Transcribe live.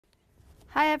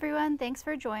Hi everyone, thanks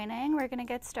for joining. We're going to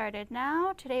get started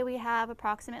now. Today we have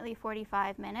approximately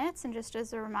 45 minutes, and just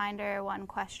as a reminder, one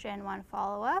question, one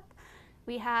follow-up.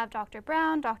 We have Dr.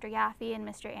 Brown, Dr. Yaffe, and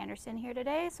Mr. Anderson here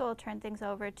today, so I'll turn things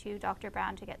over to Dr.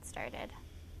 Brown to get started.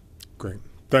 Great,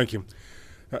 thank you.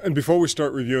 And before we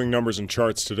start reviewing numbers and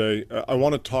charts today, I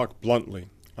want to talk bluntly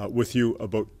with you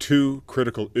about two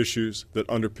critical issues that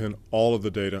underpin all of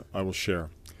the data I will share.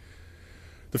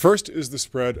 The first is the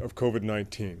spread of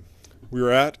COVID-19. We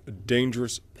are at a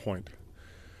dangerous point.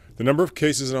 The number of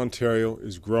cases in Ontario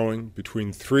is growing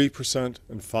between 3%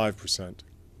 and 5%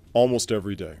 almost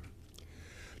every day.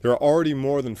 There are already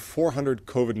more than 400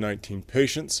 COVID-19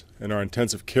 patients in our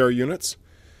intensive care units,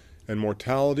 and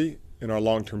mortality in our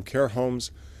long-term care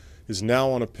homes is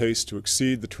now on a pace to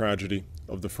exceed the tragedy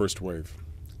of the first wave.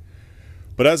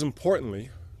 But as importantly,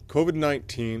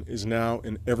 COVID-19 is now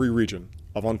in every region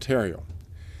of Ontario.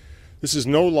 This is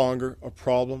no longer a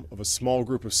problem of a small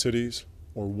group of cities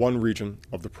or one region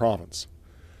of the province.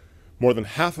 More than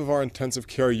half of our intensive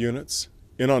care units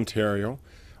in Ontario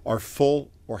are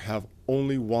full or have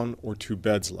only 1 or 2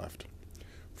 beds left.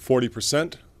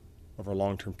 40% of our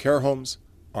long-term care homes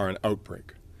are an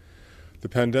outbreak. The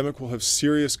pandemic will have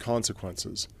serious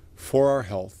consequences for our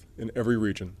health in every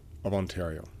region of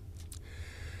Ontario.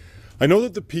 I know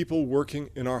that the people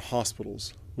working in our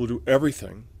hospitals will do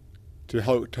everything to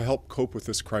help cope with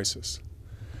this crisis.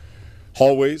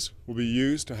 Hallways will be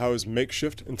used to house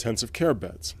makeshift intensive care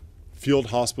beds. Field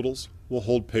hospitals will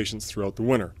hold patients throughout the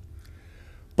winter.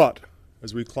 But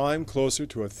as we climb closer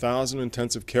to 1,000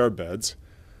 intensive care beds,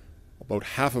 about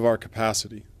half of our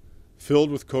capacity,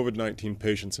 filled with COVID-19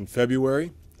 patients in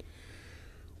February,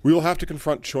 we will have to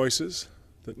confront choices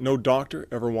that no doctor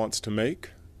ever wants to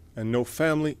make and no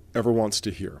family ever wants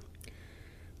to hear.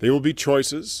 They will be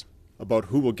choices about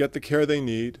who will get the care they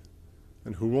need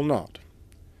and who will not.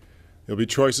 There'll be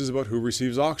choices about who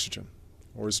receives oxygen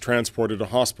or is transported to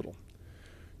hospital.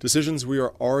 Decisions we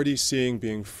are already seeing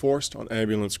being forced on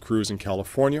ambulance crews in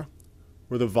California,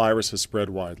 where the virus has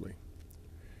spread widely.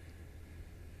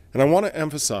 And I want to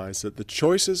emphasize that the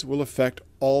choices will affect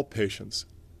all patients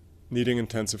needing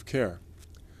intensive care,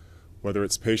 whether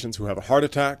it's patients who have a heart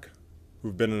attack,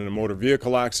 who've been in a motor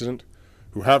vehicle accident,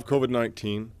 who have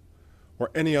COVID-19, or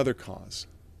any other cause.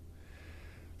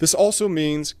 This also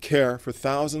means care for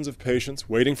thousands of patients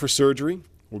waiting for surgery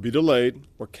will be delayed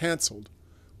or canceled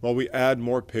while we add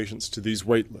more patients to these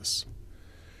wait lists.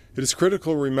 It is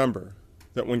critical to remember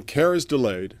that when care is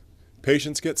delayed,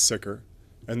 patients get sicker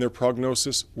and their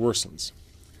prognosis worsens.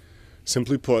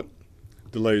 Simply put,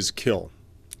 delays kill.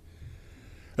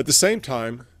 At the same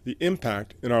time, the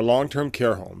impact in our long-term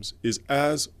care homes is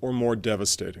as or more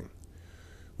devastating.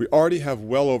 We already have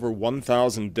well over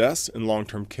 1,000 deaths in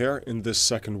long-term care in this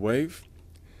second wave,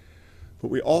 but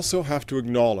we also have to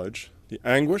acknowledge the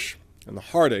anguish and the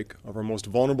heartache of our most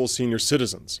vulnerable senior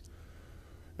citizens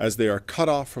as they are cut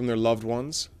off from their loved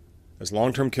ones, as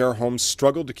long-term care homes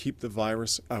struggle to keep the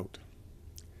virus out.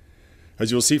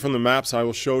 As you'll see from the maps I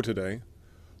will show today,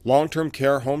 long-term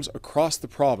care homes across the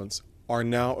province are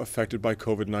now affected by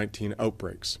COVID-19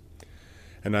 outbreaks.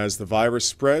 And as the virus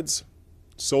spreads,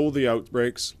 so will the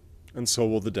outbreaks, and so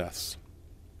will the deaths.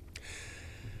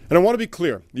 And I want to be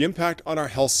clear, the impact on our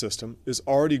health system is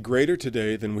already greater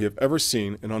today than we have ever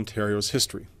seen in Ontario's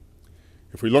history.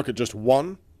 If we look at just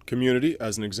one community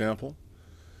as an example,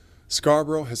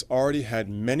 Scarborough has already had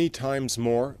many times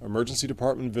more emergency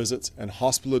department visits and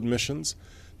hospital admissions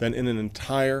than in an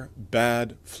entire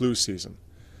bad flu season.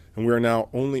 And we are now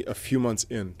only a few months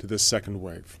into this second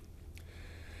wave.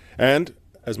 And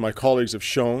as my colleagues have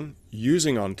shown,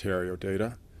 using Ontario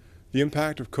data, the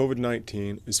impact of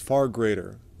COVID-19 is far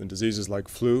greater than diseases like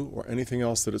flu or anything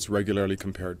else that it's regularly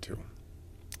compared to.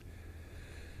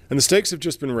 And the stakes have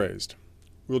just been raised.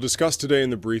 We'll discuss today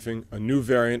in the briefing a new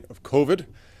variant of COVID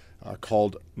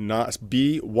called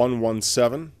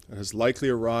B.1.1.7 that has likely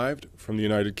arrived from the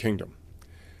United Kingdom.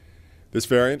 This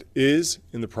variant is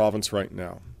in the province right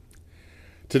now.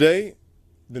 Today,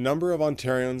 the number of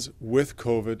Ontarians with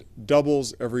COVID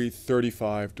doubles every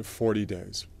 35 to 40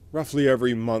 days, roughly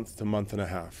every month to month and a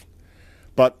half.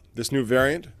 But this new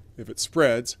variant, if it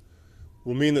spreads,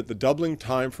 will mean that the doubling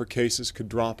time for cases could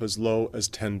drop as low as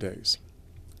 10 days.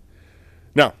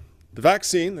 Now, the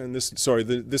vaccine, and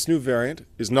this new variant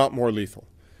is not more lethal.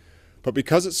 But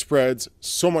because it spreads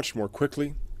so much more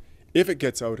quickly, if it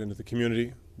gets out into the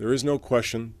community, there is no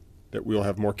question that we'll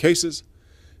have more cases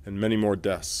and many more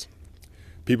deaths.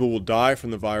 People will die from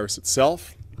the virus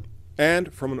itself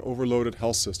and from an overloaded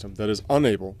health system that is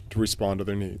unable to respond to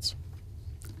their needs.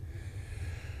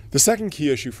 The second key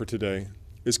issue for today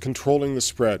is controlling the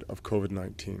spread of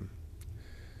COVID-19.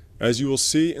 As you will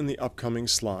see in the upcoming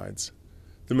slides,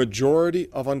 the majority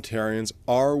of Ontarians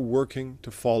are working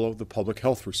to follow the public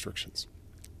health restrictions.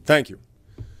 Thank you.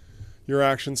 Your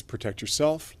actions protect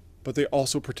yourself, but they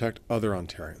also protect other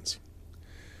Ontarians.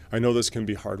 I know this can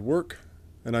be hard work,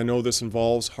 and I know this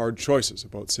involves hard choices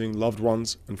about seeing loved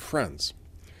ones and friends.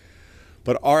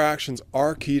 But our actions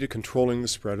are key to controlling the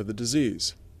spread of the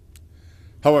disease.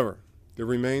 However, there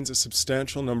remains a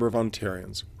substantial number of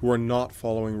Ontarians who are not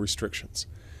following restrictions,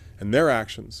 and their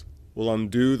actions will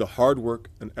undo the hard work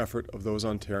and effort of those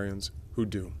Ontarians who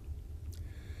do.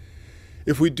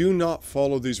 If we do not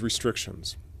follow these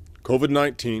restrictions,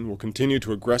 COVID-19 will continue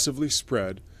to aggressively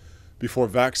spread before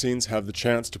vaccines have the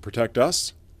chance to protect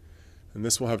us, and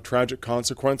this will have tragic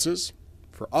consequences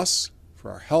for us,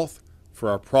 for our health, for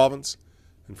our province,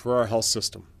 and for our health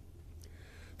system.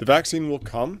 The vaccine will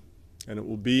come, and it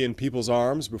will be in people's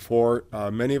arms before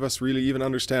many of us really even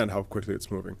understand how quickly it's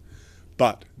moving.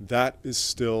 But that is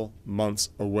still months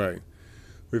away.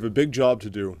 We have a big job to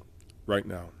do right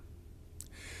now.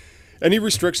 Any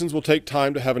restrictions will take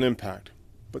time to have an impact,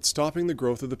 but stopping the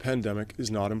growth of the pandemic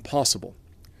is not impossible.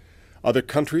 Other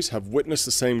countries have witnessed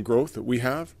the same growth that we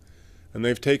have, and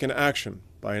they've taken action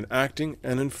by enacting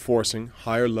and enforcing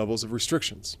higher levels of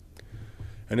restrictions.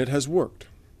 And it has worked.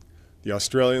 The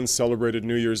Australians celebrated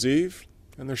New Year's Eve,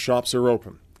 and their shops are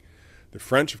open. The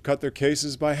French have cut their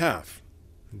cases by half,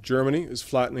 and Germany is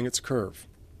flattening its curve.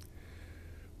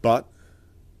 But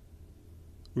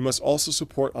we must also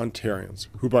support Ontarians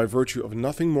who, by virtue of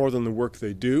nothing more than the work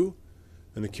they do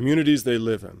and the communities they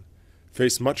live in,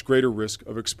 face much greater risk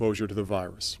of exposure to the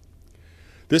virus.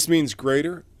 This means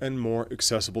greater and more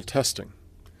accessible testing,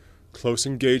 close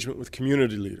engagement with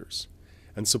community leaders,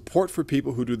 and support for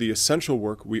people who do the essential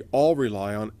work we all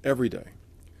rely on every day,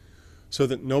 so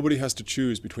that nobody has to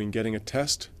choose between getting a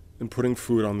test and putting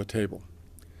food on the table.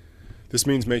 This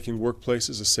means making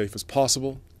workplaces as safe as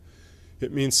possible.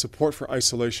 It means support for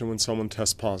isolation when someone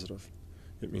tests positive.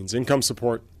 It means income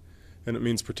support, and it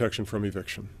means protection from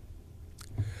eviction.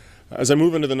 As I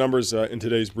move into the numbers in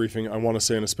today's briefing, I want to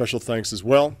say a special thanks as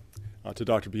well to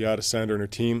Dr. Adalsteinn and her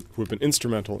team, who have been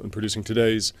instrumental in producing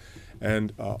today's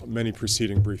and many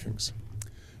preceding briefings.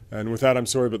 And with that, I'm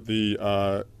sorry, but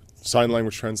the sign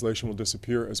language translation will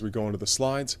disappear as we go into the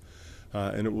slides,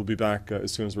 and it will be back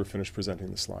as soon as we're finished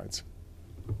presenting the slides.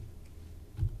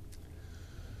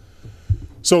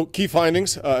 So key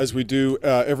findings, as we do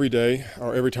every day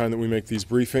or every time that we make these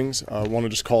briefings, I want to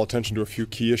just call attention to a few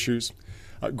key issues.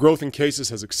 Growth in cases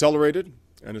has accelerated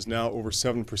and is now over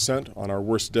 7% on our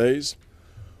worst days.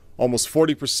 Almost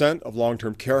 40% of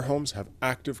long-term care homes have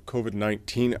active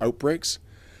COVID-19 outbreaks.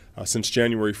 Since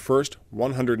January 1st,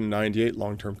 198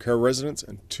 long-term care residents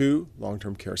and 2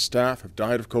 long-term care staff have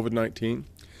died of COVID-19.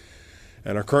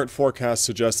 And our current forecast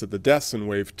suggests that the deaths in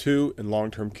Wave 2 in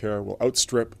long-term care will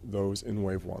outstrip those in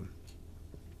Wave 1.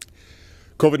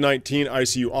 COVID-19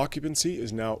 ICU occupancy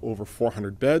is now over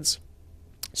 400 beds.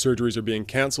 Surgeries are being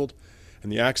canceled,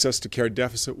 and the access to care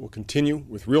deficit will continue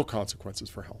with real consequences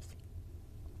for health.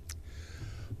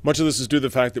 Much of this is due to the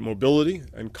fact that mobility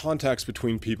and contacts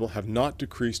between people have not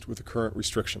decreased with the current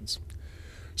restrictions.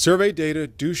 Survey data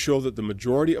do show that the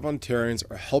majority of Ontarians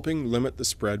are helping limit the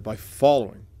spread by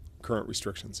following current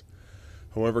restrictions.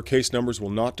 However, case numbers will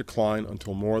not decline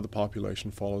until more of the population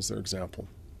follows their example.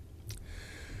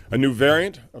 A new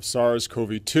variant of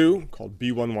SARS-CoV-2 called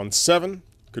B.1.1.7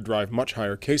 could drive much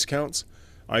higher case counts,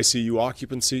 ICU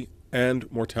occupancy,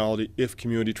 and mortality if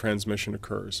community transmission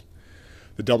occurs.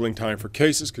 The doubling time for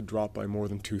cases could drop by more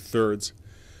than 2/3.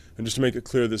 And just to make it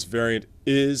clear, this variant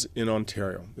is in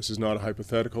Ontario. This is not a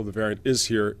hypothetical. The variant is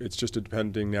here. It's just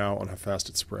depending now on how fast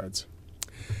it spreads.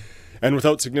 And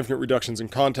without significant reductions in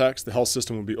contacts, the health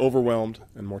system will be overwhelmed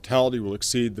and mortality will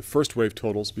exceed the first wave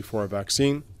totals before a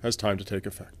vaccine has time to take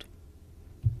effect.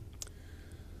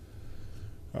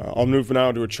 I'll move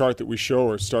now to a chart that we show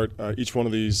or start each one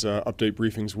of these update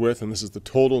briefings with, and this is the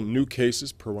total new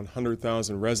cases per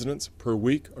 100,000 residents per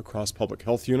week across public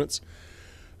health units.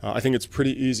 I think it's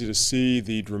pretty easy to see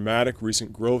the dramatic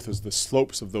recent growth as the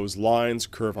slopes of those lines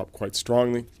curve up quite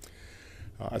strongly.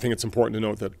 I think it's important to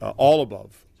note that all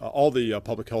the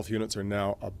public health units are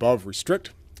now above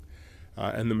restrict,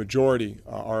 and the majority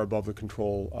are above the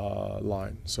control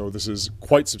line. So this is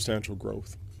quite substantial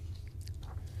growth.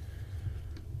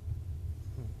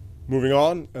 Moving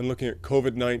on and looking at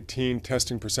COVID-19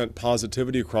 testing percent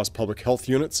positivity across public health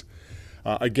units.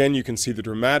 Again, you can see the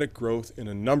dramatic growth in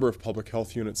a number of public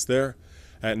health units there,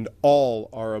 and all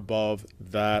are above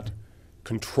that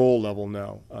control level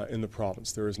now in the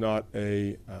province. There is not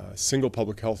a single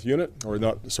public health unit, or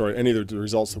any of the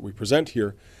results that we present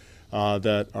here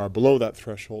that are below that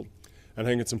threshold. And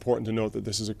I think it's important to note that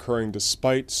this is occurring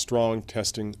despite strong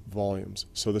testing volumes.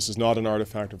 So this is not an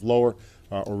artifact of lower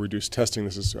or reduced testing.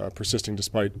 This is persisting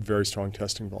despite very strong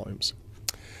testing volumes.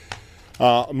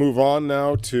 Move on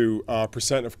now to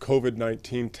percent of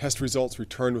COVID-19 test results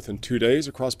returned within 2 days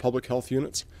across public health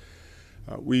units.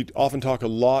 We often talk a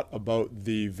lot about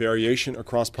the variation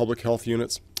across public health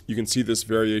units. You can see this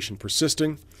variation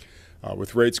persisting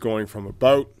with rates going from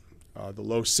about the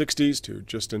low 60s to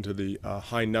just into the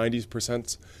high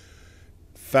 90s%.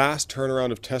 Fast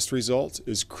turnaround of test results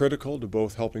is critical to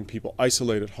both helping people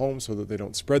isolate at home so that they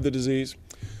don't spread the disease,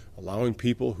 allowing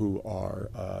people who are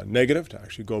negative to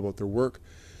actually go about their work,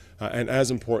 and as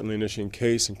importantly, initiating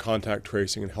case and contact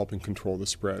tracing and helping control the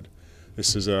spread.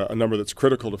 This is a number that's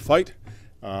critical to fight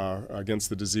against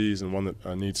the disease and one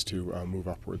that needs to move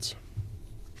upwards.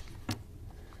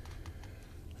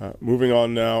 Moving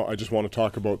on now, I just want to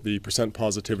talk about the percent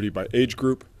positivity by age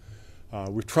group.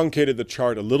 We've truncated the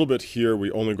chart a little bit here.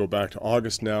 We only go back to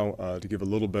August now to give a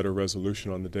little better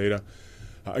resolution on the data.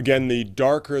 Again, the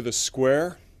darker the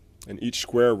square, and each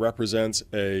square represents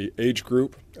an age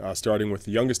group, starting with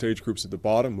the youngest age groups at the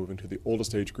bottom, moving to the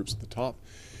oldest age groups at the top.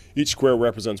 Each square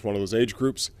represents one of those age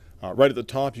groups. Right at the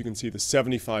top, you can see the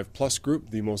 75-plus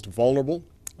group, the most vulnerable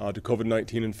to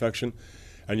COVID-19 infection.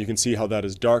 And you can see how that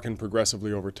is darkened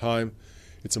progressively over time.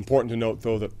 It's important to note,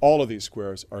 though, that all of these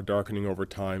squares are darkening over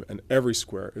time, and every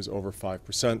square is over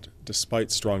 5%,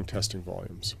 despite strong testing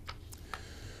volumes.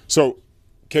 So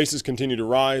cases continue to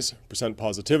rise, percent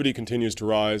positivity continues to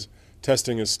rise,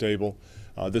 testing is stable.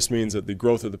 This means that the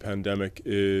growth of the pandemic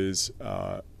is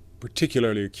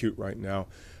particularly acute right now,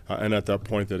 and at that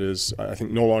point that is, I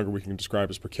think, no longer we can describe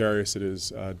as precarious, it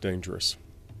is dangerous.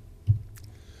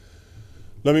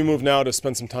 Let me move now to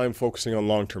spend some time focusing on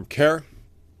long-term care.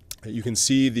 You can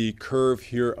see the curve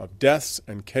here of deaths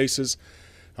and cases.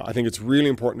 I think it's really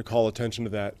important to call attention to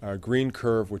that green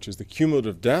curve, which is the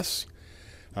cumulative deaths.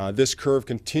 This curve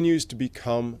continues to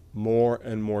become more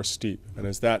and more steep. And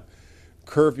as that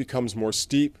curve becomes more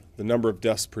steep, the number of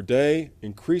deaths per day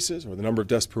increases, or the number of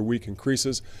deaths per week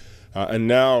increases. And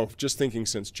now, just thinking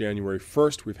since January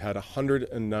 1st, we've had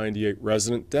 198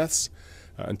 resident deaths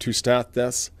and 2 staff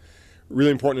deaths.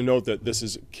 Really important to note that this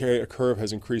is a curve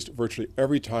has increased virtually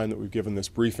every time that we've given this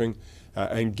briefing,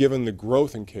 and given the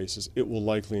growth in cases, it will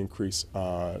likely increase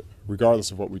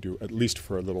regardless of what we do, at least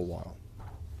for a little while.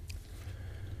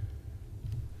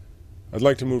 I'd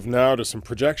like to move now to some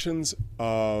projections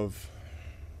of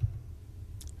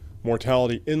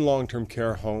mortality in long-term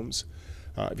care homes.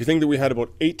 If you think that we had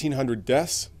about 1,800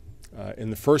 deaths in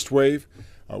the first wave,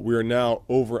 we are now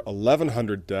over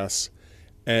 1,100 deaths.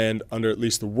 And under at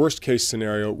least the worst case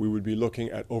scenario, we would be looking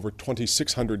at over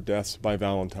 2,600 deaths by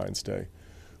Valentine's Day,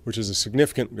 which is a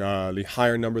significantly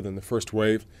higher number than the first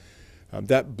wave.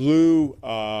 That blue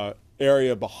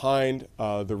area behind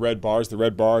the red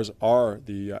bars are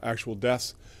the actual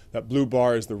deaths. That blue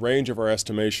bar is the range of our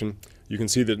estimation. You can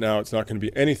see that now it's not going to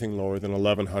be anything lower than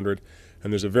 1,100,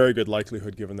 and there's a very good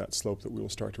likelihood, given that slope, that we will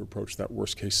start to approach that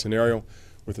worst case scenario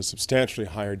with a substantially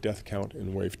higher death count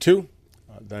in wave 2.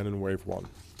 Than in wave 1.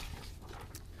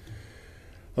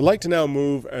 I'd like to now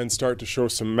move and start to show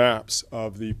some maps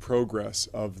of the progress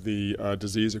of the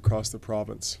disease across the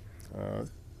province.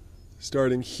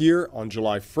 Starting here on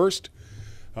July 1st,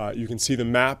 you can see the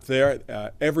map there.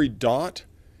 Every dot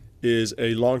is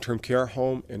a long-term care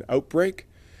home in outbreak,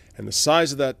 and the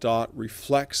size of that dot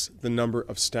reflects the number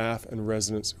of staff and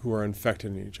residents who are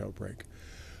infected in each outbreak.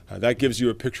 That gives you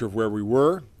a picture of where we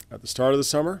were at the start of the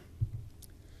summer.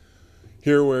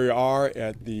 Here we are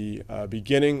at the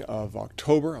beginning of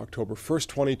October 1st,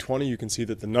 2020. You can see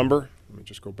that the number, let me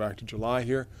just go back to July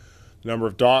here, the number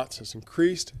of dots has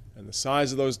increased, and the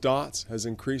size of those dots has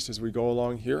increased as we go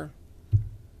along here.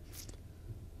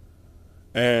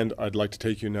 And I'd like to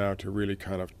take you now to really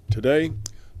kind of today,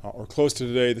 or close to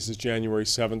today. This is January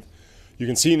 7th. You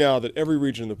can see now that every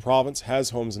region in the province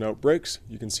has homes and outbreaks.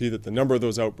 You can see that the number of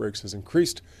those outbreaks has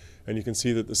increased, and you can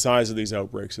see that the size of these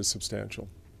outbreaks is substantial.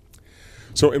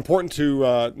 So important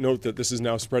to note that this is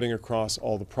now spreading across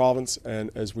all the province,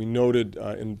 and as we noted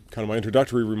in kind of my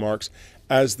introductory remarks,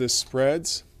 as this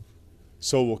spreads,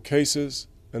 so will cases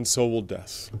and so will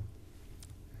deaths.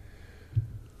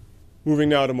 Moving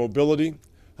now to mobility.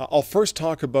 I'll first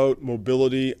talk about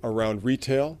mobility around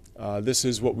retail. This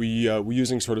is what we're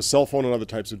using sort of cell phone and other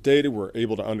types of data. We're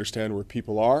able to understand where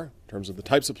people are in terms of the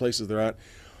types of places they're at.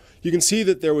 You can see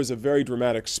that there was a very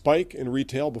dramatic spike in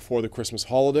retail before the Christmas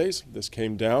holidays. This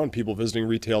came down, people visiting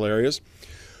retail areas.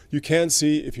 You can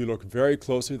see, if you look very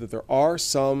closely, that there are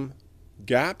some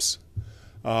gaps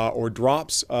or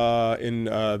drops in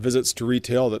visits to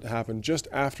retail that happen just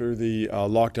after the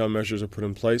lockdown measures are put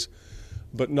in place,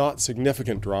 but not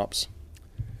significant drops.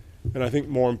 And I think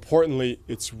more importantly,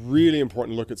 it's really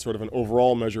important to look at sort of an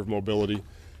overall measure of mobility.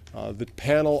 The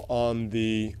panel on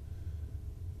the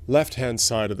left-hand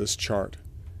side of this chart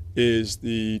is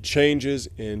the changes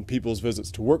in people's visits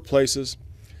to workplaces.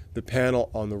 The panel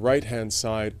on the right-hand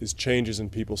side is changes in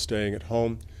people staying at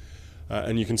home.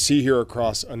 And you can see here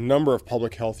across a number of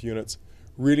public health units,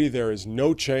 really there is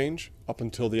no change up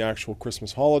until the actual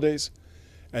Christmas holidays.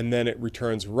 And then it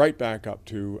returns right back up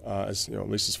to, at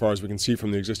least as far as we can see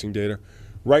from the existing data,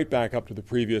 right back up to the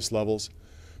previous levels.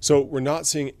 So we're not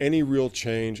seeing any real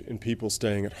change in people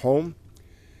staying at home.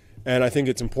 And I think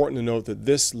it's important to note that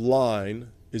this line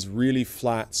is really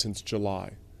flat since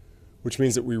July, which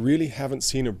means that we really haven't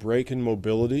seen a break in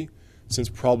mobility since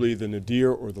probably the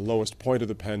nadir or the lowest point of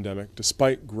the pandemic,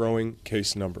 despite growing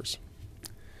case numbers.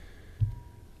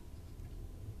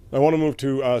 I want to move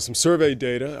to some survey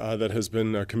data that has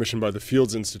been commissioned by the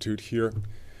Fields Institute here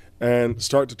and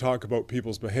start to talk about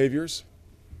people's behaviors.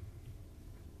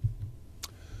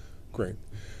 Great.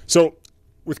 So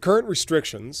with current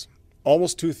restrictions,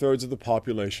 almost 2/3 of the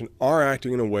population are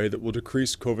acting in a way that will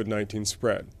decrease COVID-19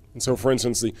 spread. And so, for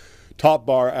instance, the top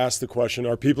bar asks the question,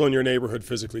 are people in your neighborhood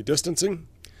physically distancing?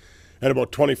 And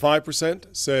about 25%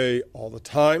 say all the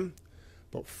time.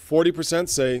 About 40%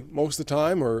 say most of the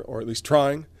time, or at least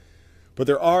trying. But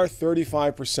there are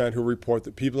 35% who report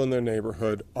that people in their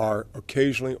neighborhood are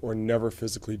occasionally or never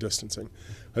physically distancing.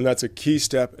 And that's a key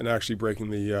step in actually breaking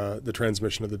the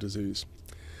transmission of the disease.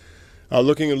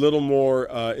 Looking a little more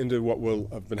into what will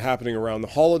have been happening around the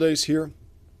holidays here.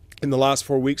 In the last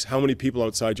 4 weeks, how many people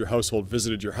outside your household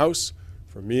visited your house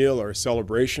for a meal or a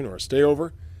celebration or a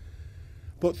stayover?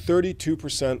 About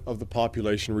 32% of the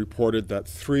population reported that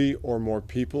 3 or more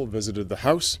people visited the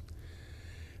house.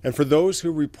 And for those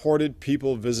who reported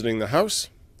people visiting the house,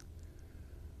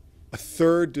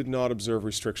 1/3 did not observe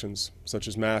restrictions such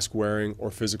as mask wearing or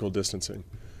physical distancing,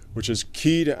 which is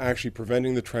key to actually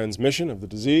preventing the transmission of the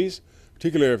disease,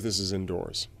 particularly if this is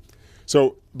indoors.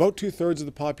 So about 2/3 of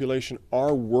the population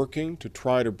are working to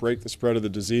try to break the spread of the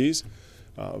disease,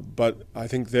 but I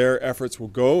think their efforts will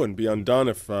go and be undone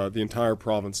if the entire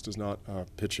province does not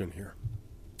pitch in here.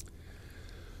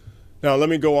 Now let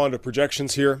me go on to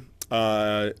projections here.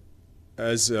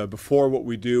 As before, what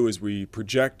we do is we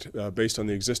project based on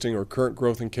the existing or current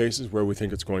growth in cases where we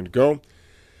think it's going to go.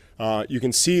 You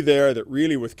can see there that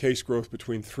really with case growth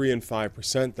between 3 and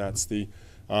 5%, that's the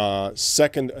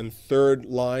second and third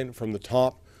line from the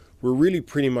top, we're really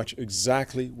pretty much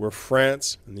exactly where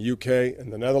France and the UK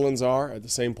and the Netherlands are at the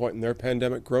same point in their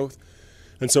pandemic growth.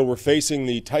 And so we're facing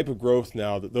the type of growth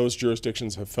now that those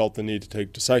jurisdictions have felt the need to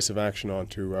take decisive action on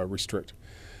to restrict.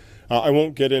 I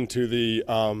won't get into the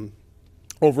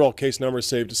overall case numbers,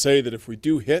 save to say that if we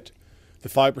do hit the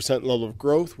 5% level of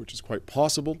growth, which is quite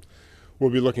possible, we'll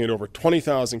be looking at over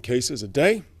 20,000 cases a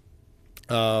day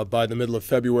by the middle of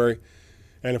February.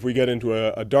 And if we get into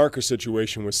a darker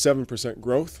situation with 7%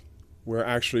 growth, where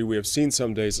actually we have seen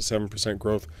some days at 7%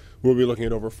 growth, we'll be looking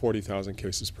at over 40,000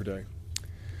 cases per day.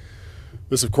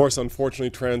 This, of course, unfortunately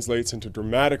translates into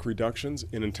dramatic reductions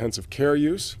in intensive care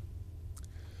use.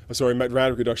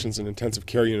 Dramatic reductions in intensive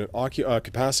care unit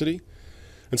capacity.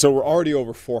 And so we're already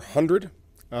over 400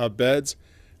 beds.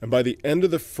 And by the end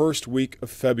of the first week of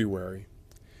February,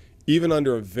 even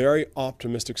under a very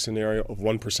optimistic scenario of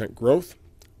 1% growth,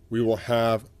 we will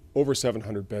have over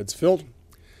 700 beds filled.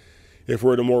 If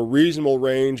we're at a more reasonable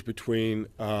range between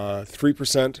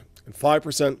 3% and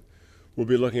 5%, we'll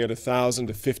be looking at 1,000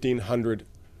 to 1,500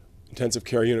 intensive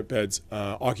care unit beds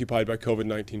occupied by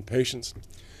COVID-19 patients.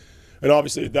 And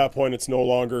obviously at that point, it's no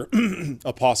longer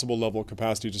a possible level of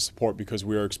capacity to support because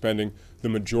we are expending the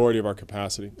majority of our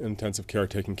capacity in intensive care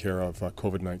taking care of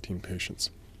COVID-19 patients.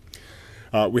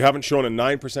 We haven't shown a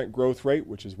 9% growth rate,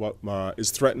 which is what is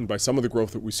threatened by some of the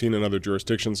growth that we've seen in other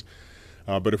jurisdictions.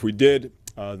 But if we did,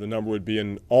 the number would be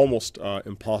an almost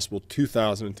impossible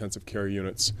 2,000 intensive care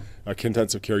units,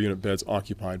 intensive care unit beds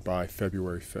occupied by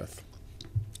February 5th.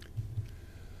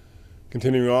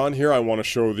 Continuing on here, I want to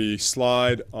show the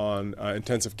slide on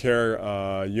intensive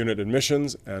care unit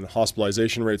admissions and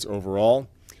hospitalization rates overall.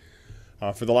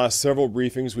 For the last several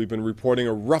briefings, we've been reporting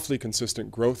a roughly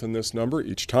consistent growth in this number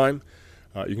each time.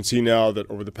 You can see now that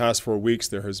over the past 4 weeks,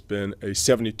 there has been a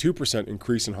 72%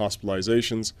 increase in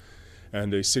hospitalizations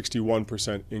and a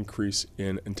 61% increase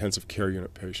in intensive care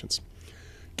unit patients.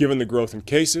 Given the growth in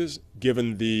cases,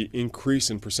 given the increase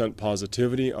in percent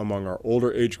positivity among our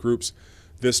older age groups,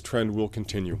 this trend will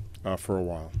continue for a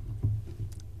while.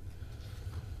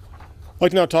 I'd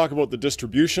like to now talk about the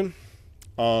distribution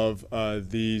of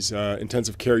these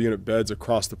intensive care unit beds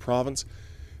across the province.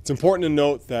 It's important to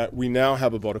note that we now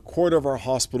have about a quarter of our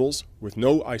hospitals with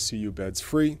no ICU beds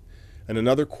free, and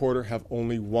another quarter have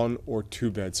only 1 or 2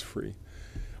 beds free.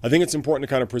 I think it's important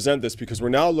to kind of present this because we're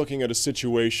now looking at a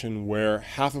situation where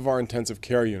half of our intensive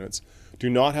care units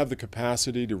do not have the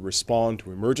capacity to respond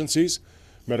to emergencies,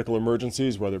 medical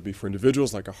emergencies, whether it be for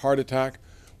individuals like a heart attack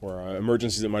or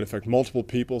emergencies that might affect multiple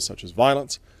people, such as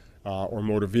violence or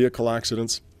motor vehicle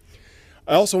accidents.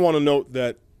 I also want to note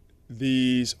that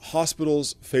these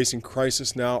hospitals facing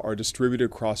crisis now are distributed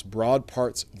across broad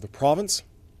parts of the province.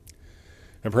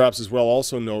 And perhaps as well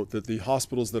also note that the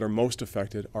hospitals that are most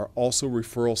affected are also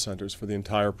referral centers for the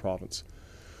entire province.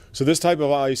 So this type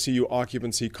of ICU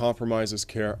occupancy compromises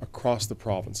care across the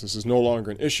province. This is no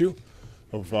longer an issue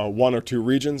of 1 or 2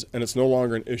 regions, and it's no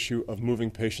longer an issue of moving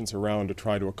patients around to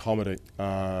try to accommodate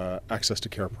access to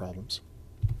care problems.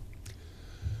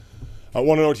 I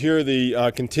want to note here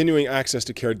the continuing access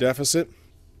to care deficit.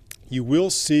 You will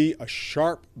see a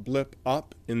sharp blip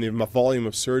up in the volume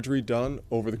of surgery done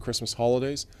over the Christmas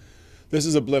holidays. This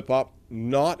is a blip up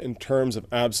not in terms of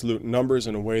absolute numbers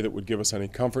in a way that would give us any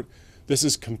comfort. This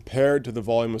is compared to the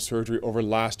volume of surgery over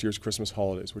last year's Christmas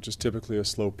holidays, which is typically a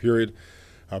slow period.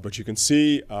 But you can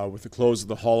see with the close of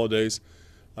the holidays,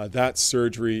 that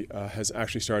surgery has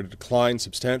actually started to decline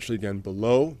substantially again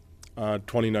below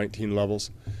 2019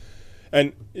 levels.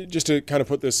 And just to kind of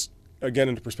put this again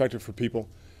into perspective for people,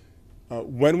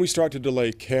 when we start to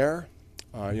delay care,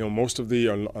 much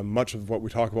of what we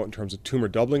talk about in terms of tumor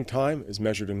doubling time is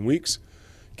measured in weeks.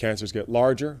 Cancers get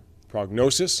larger,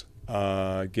 prognosis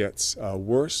gets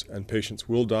worse, and patients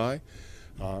will die.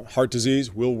 Heart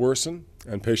disease will worsen,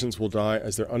 and patients will die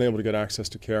as they're unable to get access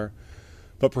to care.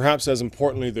 But perhaps as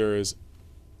importantly, there is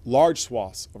large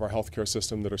swaths of our healthcare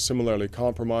system that are similarly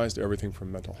compromised, everything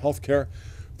from mental health care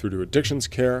through to addictions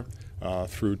care,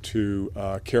 through to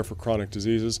care for chronic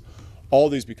diseases. All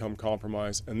these become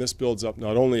compromised, and this builds up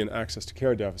not only an access to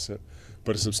care deficit,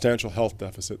 but a substantial health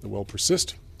deficit that will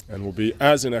persist and will be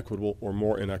as inequitable or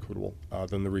more inequitable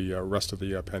than the rest of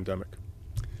the pandemic.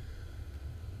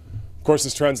 Of course,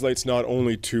 this translates not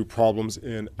only to problems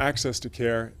in access to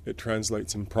care, it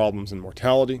translates in problems in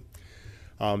mortality.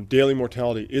 Daily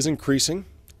mortality is increasing,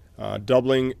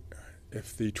 doubling,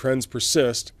 if the trends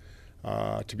persist,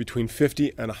 to between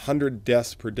 50 and 100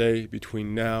 deaths per day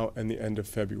between now and the end of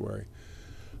February.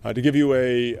 To give you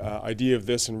an idea of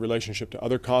this in relationship to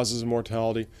other causes of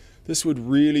mortality, this would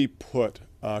really put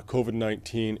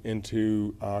COVID-19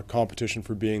 into competition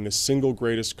for being the single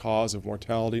greatest cause of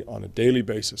mortality on a daily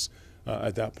basis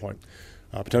at that point,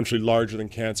 potentially larger than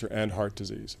cancer and heart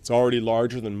disease. It's already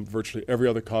larger than virtually every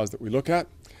other cause that we look at,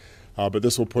 but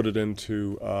this will put it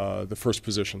into the first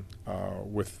position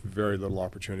with very little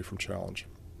opportunity from challenge.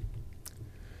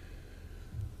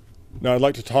 Now I'd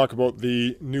like to talk about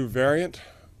the new variant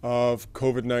of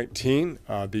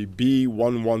COVID-19,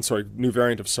 the new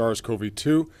variant of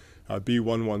SARS-CoV-2,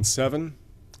 B.1.1.7.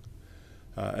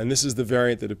 And this is the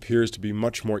variant that appears to be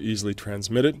much more easily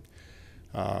transmitted.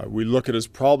 We look at it as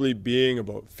probably being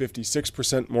about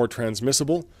 56% more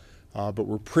transmissible, but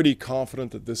we're pretty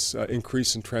confident that this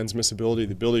increase in transmissibility,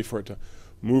 the ability for it to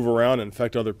move around and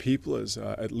infect other people, is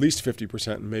at least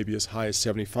 50% and maybe as high as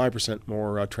 75%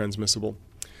 more transmissible.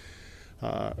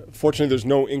 Fortunately, there's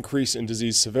no increase in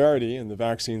disease severity, and the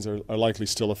vaccines are likely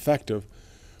still effective.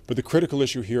 But the critical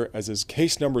issue here is as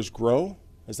case numbers grow,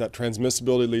 as that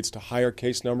transmissibility leads to higher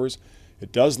case numbers,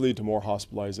 it does lead to more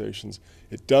hospitalizations,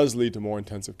 it does lead to more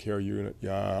intensive care unit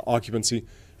occupancy,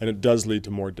 and it does lead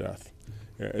to more death.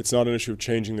 It's not an issue of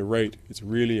changing the rate, it's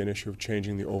really an issue of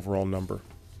changing the overall number.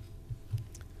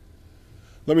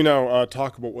 Let me now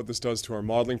talk about what this does to our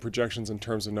modeling projections in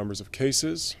terms of numbers of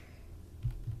cases.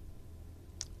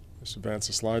 Just advance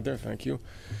the slide there, thank you.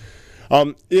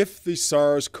 If the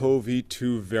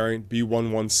SARS-CoV-2 variant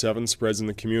B.1.1.7 spreads in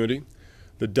the community,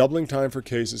 the doubling time for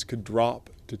cases could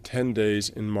drop to 10 days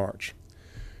in March.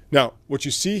 Now, what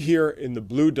you see here in the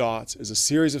blue dots is a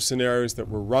series of scenarios that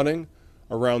we're running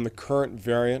around the current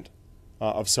variant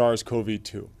of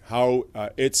SARS-CoV-2, how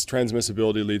its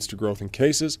transmissibility leads to growth in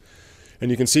cases.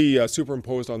 And you can see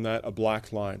superimposed on that a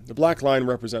black line. The black line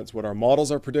represents what our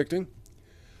models are predicting,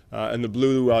 and the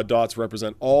blue dots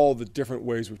represent all the different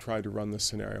ways we've tried to run this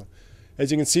scenario. As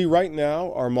you can see right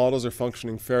now, our models are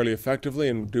functioning fairly effectively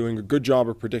and doing a good job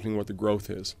of predicting what the growth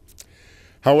is.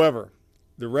 However,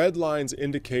 the red lines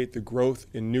indicate the growth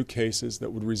in new cases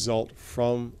that would result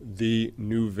from the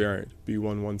new variant,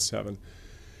 B.1.1.7.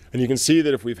 And you can see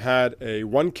that if we've had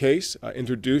one case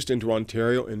introduced into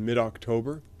Ontario in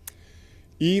mid-October,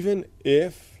 even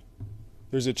if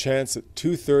there's a chance that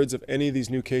 2/3 of any of these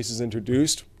new cases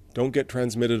introduced don't get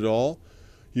transmitted at all.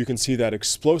 You can see that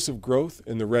explosive growth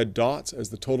in the red dots as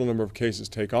the total number of cases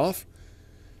take off,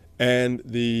 and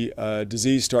the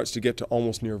disease starts to get to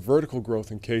almost near vertical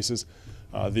growth in cases.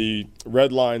 The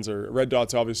red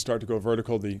dots obviously start to go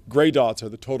vertical. The gray dots are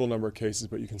the total number of cases,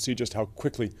 but you can see just how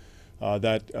quickly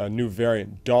that new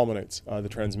variant dominates the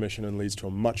transmission and leads to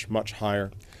a much, much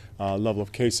higher level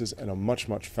of cases and a much,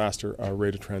 much faster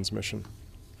rate of transmission.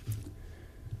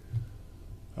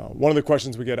 One of the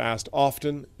questions we get asked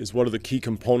often is what are the key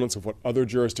components of what other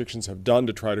jurisdictions have done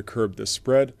to try to curb this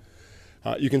spread.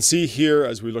 You can see here,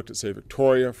 as we looked at, say,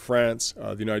 Victoria, France,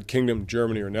 the United Kingdom,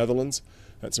 Germany, or Netherlands.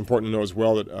 It's important to know as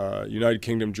well that United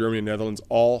Kingdom, Germany, and Netherlands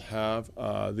all have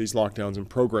these lockdowns in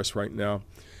progress right now.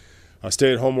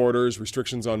 Stay-at-home orders,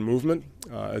 restrictions on movement,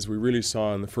 as we really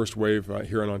saw in the first wave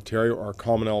here in Ontario, are a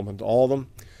common element to all of them.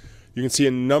 You can see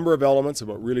a number of elements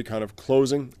about really kind of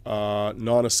closing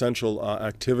non-essential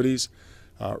activities,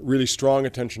 really strong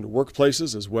attention to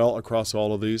workplaces as well across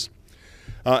all of these,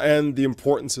 and the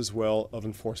importance as well of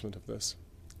enforcement of this.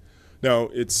 Now,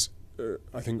 it's,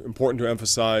 I think, important to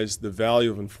emphasize the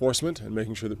value of enforcement and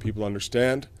making sure that people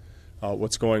understand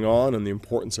what's going on and the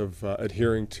importance of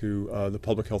adhering to the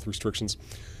public health restrictions.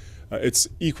 It's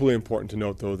equally important to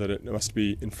note, though, that it must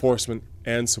be enforcement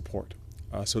and support.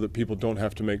 So that people don't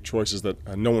have to make choices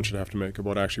that no one should have to make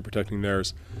about actually protecting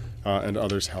theirs and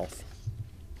others' health.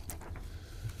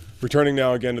 Returning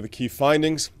now again to the key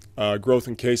findings, growth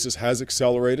in cases has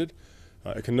accelerated.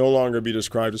 It can no longer be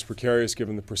described as precarious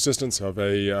given the persistence of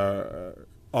a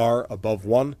R above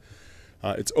 1.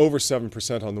 It's over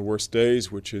 7% on the worst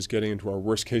days, which is getting into our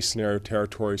worst case scenario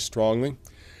territory strongly.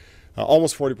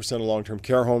 Almost 40% of long-term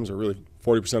care homes, or really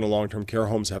 40% of long-term care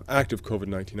homes, have active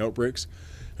COVID-19 outbreaks.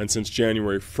 And since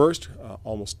January 1st,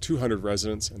 almost 200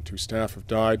 residents and 2 staff have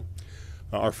died.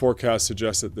 Our forecast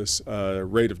suggests that this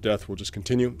rate of death will just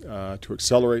continue to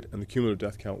accelerate, and the cumulative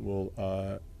death count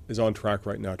is on track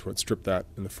right now to outstrip that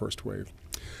in the first wave.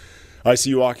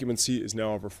 ICU occupancy is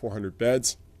now over 400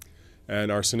 beds, and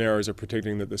our scenarios are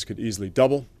predicting that this could easily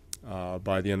double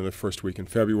by the end of the first week in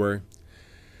February.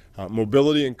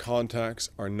 Mobility and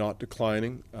contacts are not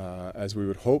declining as we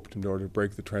would hope in order to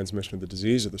break the transmission of the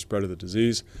disease or the spread of the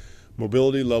disease.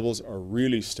 Mobility levels are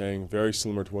really staying very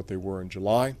similar to what they were in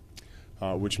July,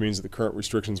 which means that the current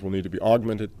restrictions will need to be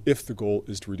augmented if the goal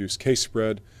is to reduce case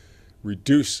spread,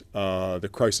 reduce the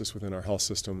crisis within our health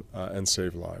system, and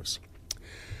save lives.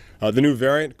 The new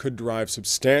variant could drive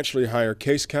substantially higher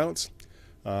case counts.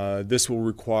 This will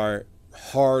require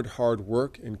hard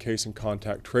work in case and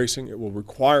contact tracing. It will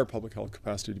require public health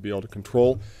capacity to be able to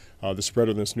control the spread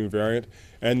of this new variant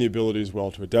and the ability as well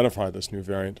to identify this new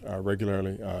variant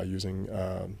regularly using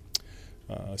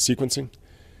sequencing.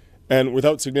 And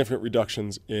without significant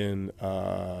reductions in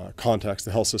contacts,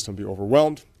 the health system will be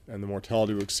overwhelmed and the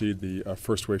mortality will exceed the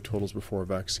first wave totals before a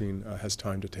vaccine has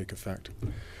time to take effect.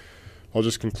 I'll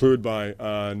just conclude by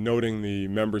noting the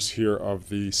members here of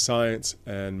the science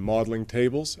and modeling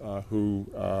tables who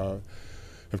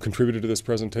have contributed to this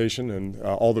presentation and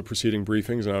all the preceding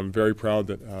briefings, and I'm very proud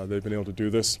that they've been able to do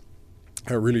this,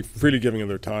 really freely giving of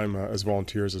their time as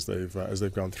volunteers as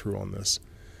they've gone through on this.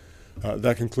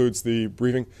 That concludes the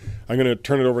briefing. I'm going to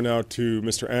turn it over now to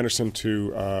Mr. Anderson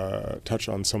to touch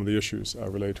on some of the issues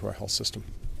related to our health system.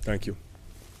 Thank you.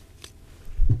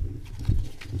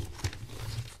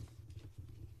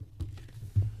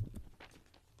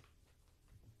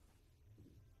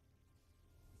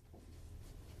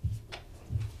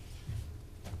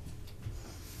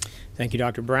 Thank you,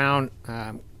 Dr. Brown.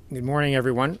 Good morning,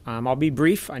 everyone. I'll be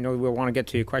brief. I know we'll want to get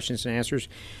to questions and answers.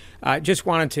 Just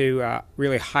wanted to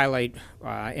really highlight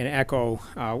and echo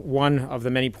one of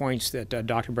the many points that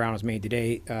Dr. Brown has made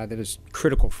today that is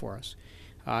critical for us.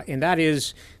 And that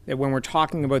is that when we're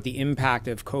talking about the impact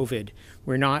of COVID,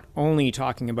 we're not only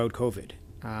talking about COVID.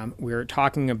 We're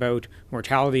talking about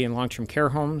mortality in long-term care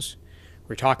homes.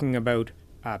 We're talking about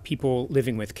people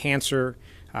living with cancer,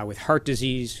 with heart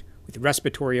disease, with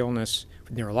respiratory illness,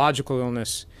 with neurological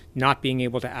illness, not being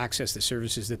able to access the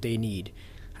services that they need.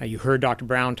 You heard Dr.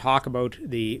 Brown talk about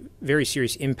the very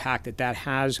serious impact that that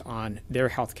has on their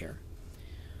health care.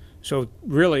 So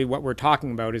really what we're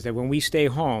talking about is that when we stay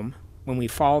home, when we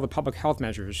follow the public health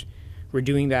measures, we're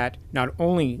doing that not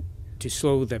only to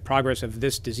slow the progress of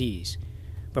this disease,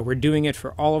 but we're doing it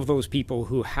for all of those people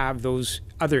who have those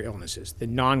other illnesses, the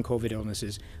non-COVID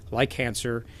illnesses like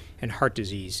cancer and heart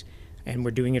disease, and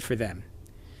we're doing it for them.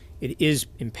 It is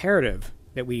imperative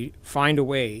that we find a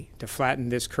way to flatten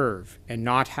this curve and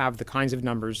not have the kinds of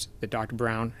numbers that Dr.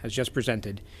 Brown has just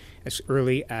presented as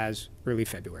early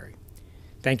February.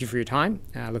 thank you for your time.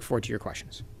 I look forward to your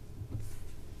questions.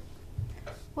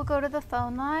 We'll go to the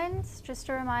phone lines. Just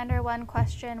a reminder, one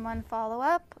question, one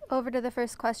follow-up. Over to the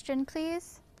first question,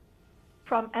 please.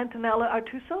 From Antonella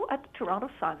Artuso at the Toronto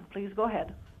Sun. Please go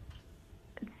ahead.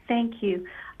 Thank you.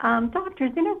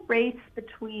 Doctors, in a race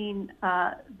between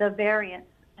the variants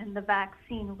and the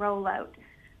vaccine rollout,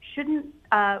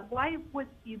 why would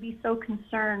you be so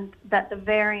concerned that the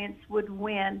variants would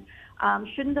win?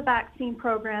 Shouldn't the vaccine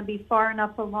program be far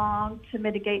enough along to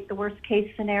mitigate the worst case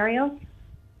scenarios?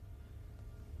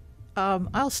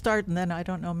 I'll start, and then I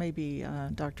don't know, maybe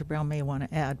Dr. Brown may want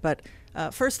to add. But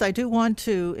first, I do want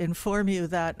to inform you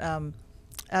that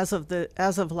as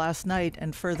of last night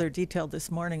and further detailed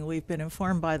this morning, we've been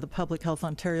informed by the Public Health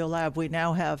Ontario Lab we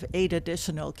now have 8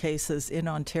 additional cases in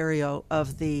Ontario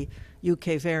of the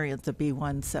UK variant, the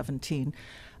B117.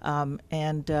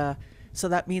 So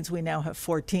that means we now have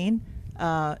 14.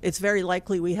 It's very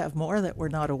likely we have more that we're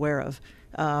not aware of.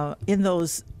 In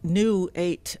those new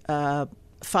 8,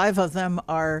 5 of them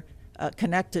are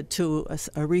connected to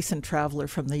a recent traveler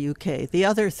from the UK. The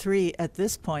other 3 at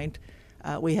this point,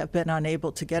 we have been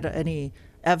unable to get any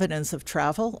evidence of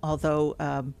travel, although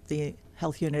the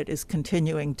health unit is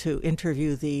continuing to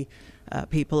interview the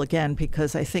people again,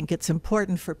 because I think it's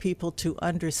important for people to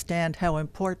understand how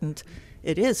important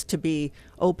it is to be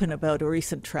open about a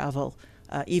recent travel,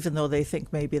 even though they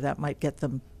think maybe that might get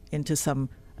them into some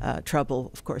trouble.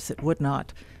 Of course, it would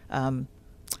not.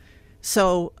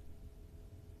 So,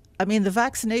 I mean, the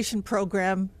vaccination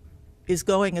program is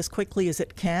going as quickly as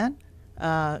it can,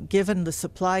 given the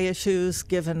supply issues,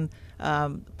 given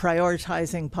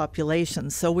prioritizing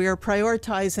populations. So we are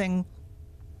prioritizing,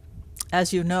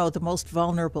 as you know, the most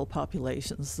vulnerable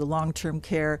populations, the long-term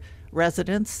care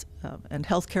residents and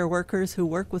healthcare workers who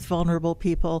work with vulnerable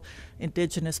people,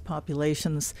 Indigenous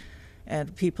populations,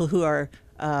 and people who are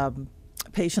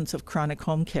patients of chronic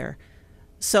home care.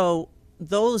 So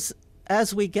those,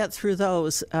 as we get through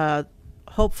those,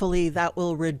 hopefully that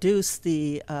will reduce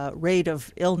the rate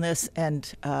of illness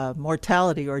and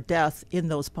mortality or death in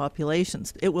those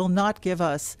populations. It will not give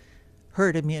us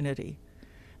herd immunity.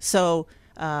 So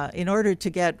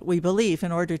we believe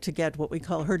in order to get what we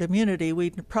call herd immunity,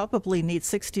 we probably need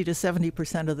 60 to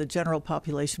 70% of the general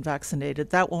population vaccinated.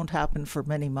 That won't happen for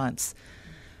many months.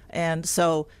 And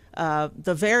so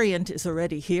the variant is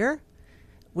already here.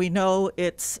 We know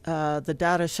it's, the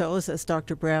data shows, as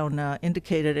Dr. Brown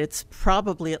indicated, it's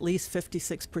probably at least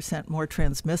 56% more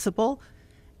transmissible.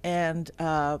 And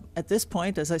at this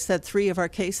point, as I said, 3 of our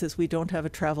cases, we don't have a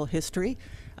travel history.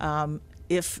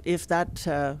 If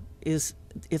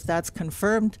that's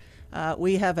confirmed,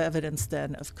 we have evidence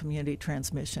then of community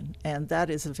transmission. And that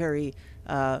is a very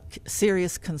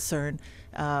serious concern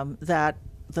that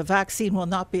the vaccine will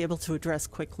not be able to address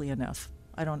quickly enough.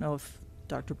 I don't know if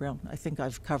Dr. Brown, I think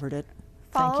I've covered it.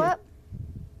 Thank you. Follow-up?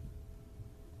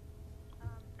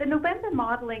 The November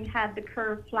modeling had the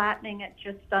curve flattening at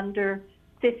just under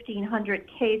 1,500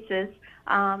 cases.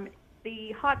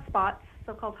 The hotspots,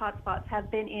 so-called hotspots,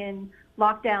 have been in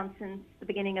lockdown since the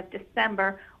beginning of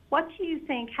December. What do you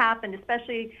think happened,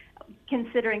 especially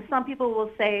considering some people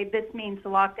will say this means the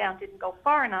lockdown didn't go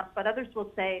far enough, but others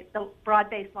will say the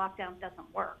broad-based lockdown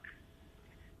doesn't work?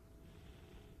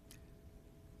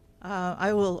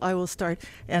 I will start,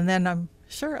 and then I'm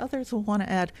sure others will want to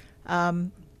add.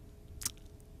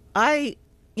 I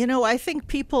think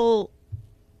people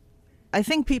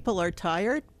are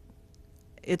tired.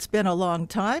 It's been a long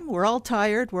time. We're all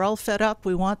tired. We're all fed up.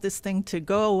 We want this thing to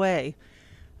go away.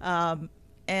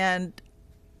 And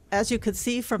as you could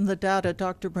see from the data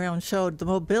Dr. Brown showed, the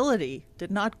mobility did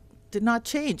not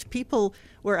change. People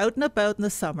were out and about in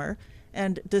the summer,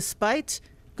 and despite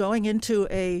going into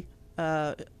a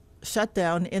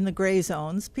shutdown in the gray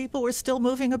zones, people were still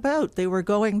moving about. They were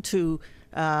going to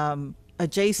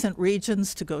adjacent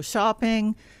regions to go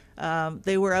shopping.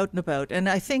 They were out and about. And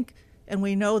I think, and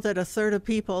we know that 1/3 of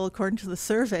people, according to the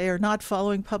survey, are not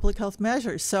following public health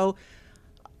measures. So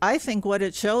I think what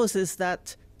it shows is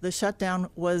that the shutdown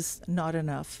was not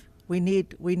enough. We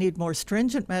need more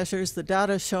stringent measures. The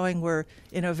data is showing we're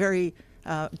in a very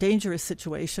dangerous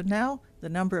situation now. The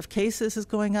number of cases is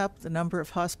going up, the number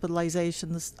of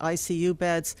hospitalizations, ICU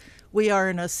beds. We are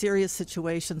in a serious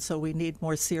situation, so we need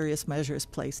more serious measures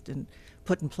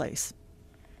put in place.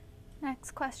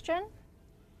 Next question.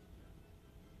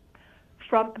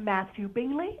 From Matthew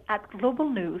Bingley at Global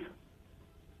News.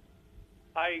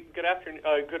 Hi, good afternoon.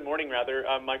 Good morning, rather.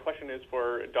 My question is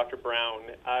for Dr. Brown.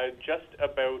 Just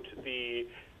about the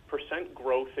percent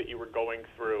growth that you were going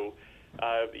through.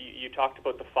 You talked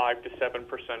about the 5 to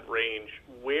 7% range.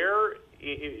 Where,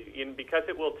 because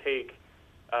it will take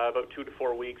about 2 to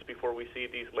 4 weeks before we see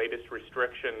these latest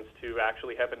restrictions to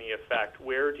actually have any effect.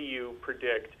 Where do you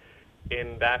predict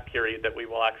in that period that we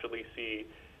will actually see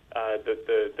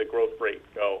the growth rate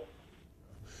go?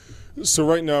 So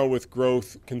right now with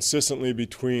growth consistently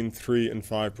between 3 and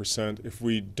 5%, if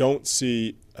we don't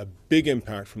see a big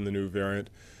impact from the new variant,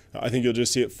 I think you'll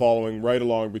just see it following right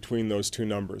along between those two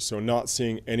numbers, so not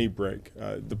seeing any break.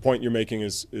 The point you're making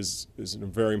is a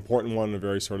very important one, a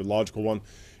very sort of logical one.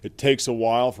 It takes a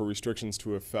while for restrictions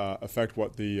to affect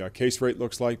what the case rate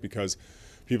looks like because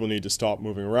people need to stop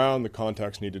moving around, the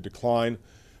contacts need to decline.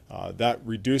 That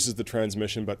reduces the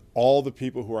transmission, but all the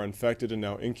people who are infected and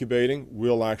now incubating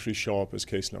will actually show up as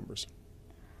case numbers.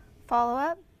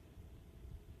 Follow-up?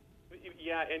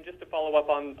 Yeah, and just to follow up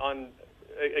on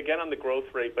again on the growth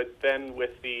rate, but then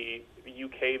with the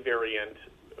UK variant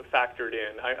factored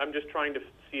in, I'm just trying to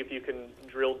see if you can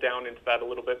drill down into that a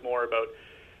little bit more about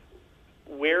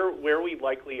where we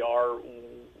likely are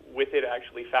with it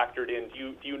actually factored in.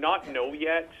 Do you not know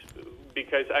yet?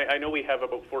 Because I know we have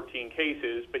about 14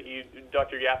 cases, but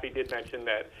Dr. Yaffe did mention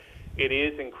that it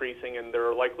is increasing and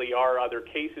there likely are other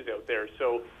cases out there.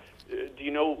 So do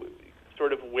you know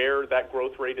sort of where that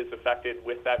growth rate is affected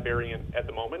with that variant at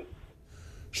the moment?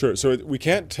 Sure. So we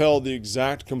can't tell the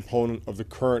exact component of the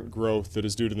current growth that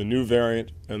is due to the new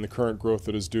variant and the current growth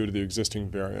that is due to the existing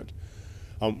variant.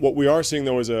 What we are seeing,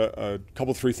 though, is a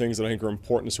couple, three things that I think are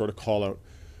important to sort of call out.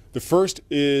 The first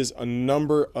is a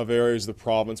number of areas of the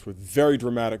province with very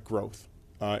dramatic growth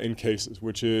in cases,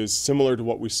 which is similar to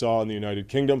what we saw in the United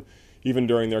Kingdom, even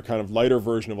during their kind of lighter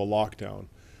version of a lockdown,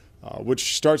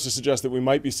 which starts to suggest that we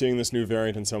might be seeing this new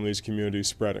variant in some of these communities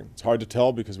spreading. It's hard to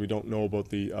tell because we don't know about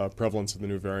the prevalence of the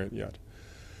new variant yet.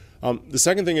 The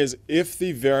second thing is, if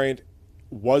the variant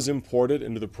was imported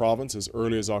into the province as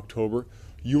early as October,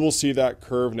 you will see that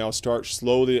curve now start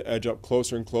slowly to edge up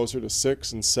closer and closer to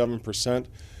 6 and 7%.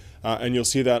 And you'll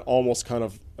see that almost kind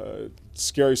of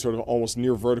scary, sort of almost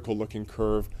near vertical looking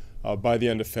curve by the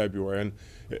end of February. And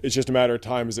it's just a matter of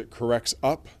time as it corrects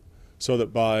up so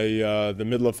that by the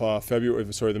middle of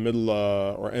the middle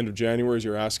or end of January, as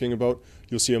you're asking about,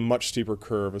 you'll see a much steeper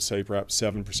curve of, say, perhaps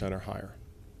 7% or higher.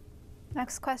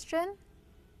 Next question.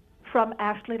 From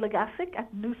Ashley Legasic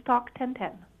at Newstalk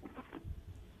 1010.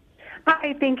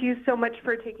 Hi, thank you so much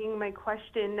for taking my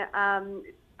question.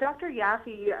 Dr.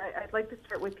 Yaffe, I'd like to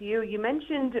start with you. You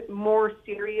mentioned more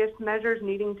serious measures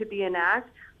needing to be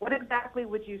enacted. What exactly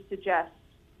would you suggest?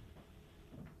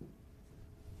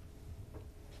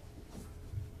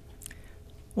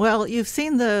 Well, you've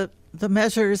seen the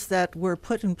measures that were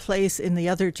put in place in the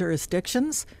other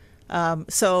jurisdictions.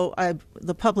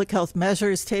 The public health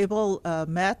measures table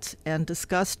met and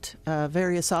discussed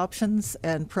various options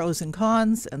and pros and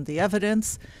cons and the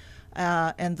evidence.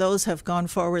 And those have gone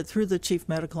forward through the Chief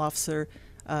Medical Officer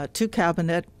to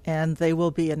Cabinet, and they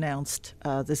will be announced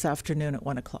this afternoon at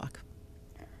 1 o'clock.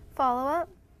 Follow-up?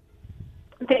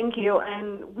 Thank you.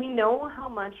 And we know how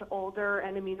much older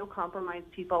and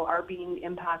immunocompromised people are being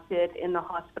impacted in the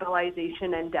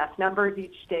hospitalization and death numbers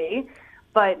each day.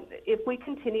 But if we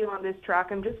continue on this track,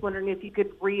 I'm just wondering if you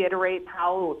could reiterate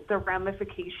how the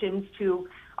ramifications to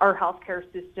our healthcare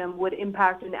system would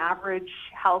impact an average,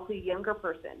 healthy, younger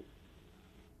person.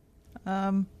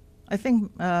 I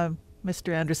think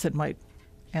Mr. Anderson might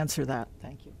answer that.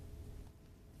 Thank you.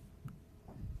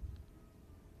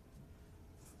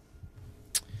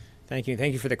 Thank you.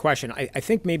 Thank you for the question. I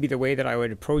think maybe the way that I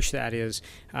would approach that is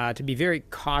to be very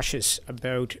cautious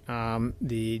about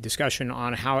the discussion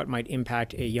on how it might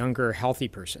impact a younger, healthy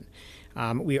person.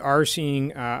 We are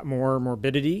seeing more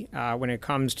morbidity when it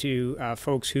comes to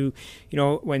folks who,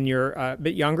 when you're a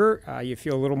bit younger, you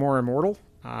feel a little more immortal,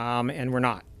 and we're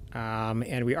not.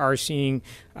 And we are seeing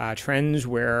trends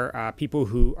where people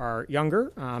who are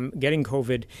younger getting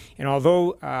COVID, and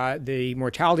although the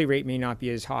mortality rate may not be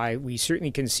as high, we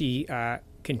certainly can see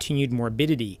continued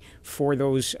morbidity for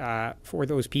those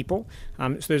people.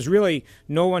 So there's really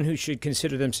no one who should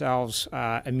consider themselves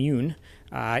immune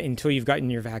until you've gotten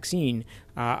your vaccine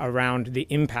around the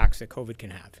impacts that COVID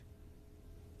can have.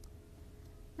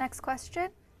 Next question.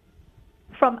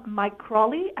 From Mike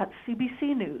Crawley at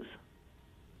CBC News.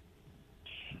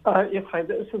 Yes, hi.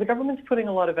 So the government's putting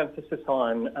a lot of emphasis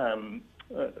on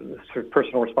sort of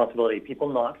personal responsibility, people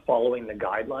not following the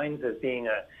guidelines as being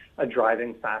a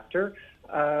driving factor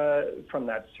from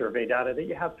that survey data that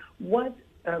you have. What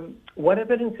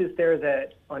evidence is there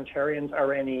that Ontarians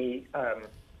are any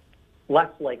less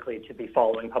likely to be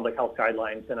following public health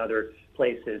guidelines than other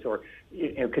places? Or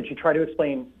could you try to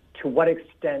explain to what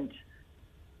extent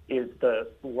is the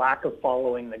lack of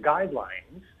following the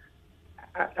guidelines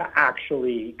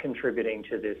actually contributing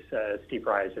to this steep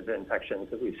rise of infections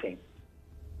that we've seen?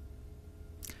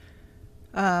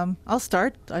 I'll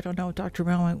start. I don't know, Dr.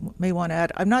 Brown may want to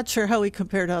add. I'm not sure how we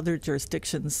compare to other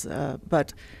jurisdictions,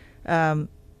 but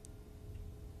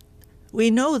we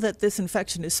know that this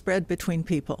infection is spread between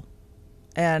people.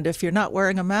 And if you're not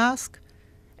wearing a mask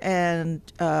and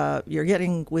you're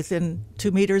getting within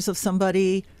 2 meters of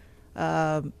somebody,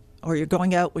 or you're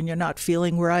going out when you're not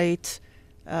feeling right,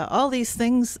 all these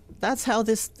things, that's how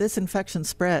this infection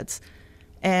spreads.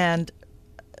 And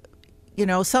you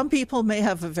know, some people may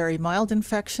have a very mild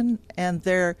infection, and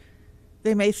they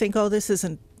may think, oh, this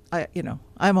isn't,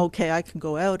 I'm okay, I can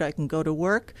go out, I can go to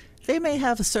work. They may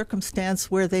have a circumstance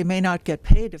where they may not get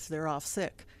paid if they're off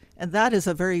sick. And that is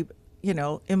a very,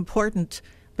 important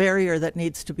barrier that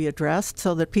needs to be addressed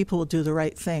so that people will do the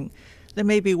right thing. They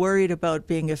may be worried about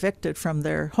being evicted from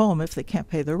their home if they can't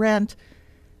pay the rent.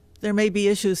 There may be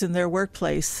issues in their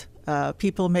workplace.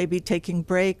 People may be taking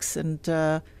breaks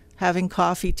and having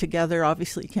coffee together.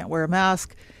 Obviously, you can't wear a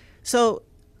mask. So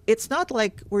it's not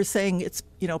like we're saying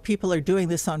people are doing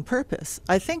this on purpose.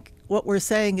 I think what we're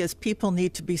saying is people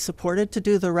need to be supported to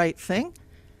do the right thing.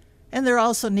 And there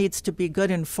also needs to be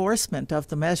good enforcement of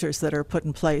the measures that are put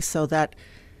in place so that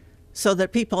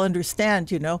people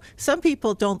understand, some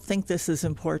people don't think this is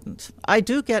important. I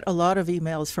do get a lot of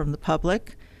emails from the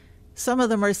public. Some of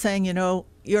them are saying,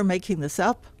 you're making this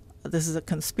up. This is a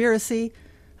conspiracy.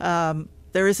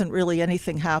 There isn't really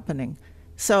anything happening.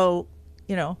 So,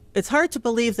 it's hard to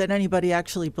believe that anybody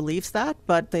actually believes that,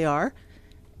 but they are.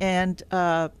 And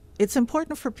it's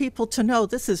important for people to know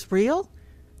this is real.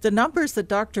 The numbers that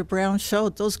Dr. Brown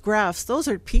showed, those graphs, those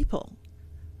are people.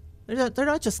 They're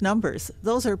not just numbers.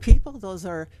 Those are people. Those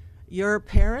are your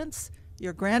parents,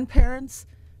 your grandparents,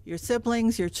 your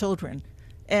siblings, your children.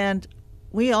 And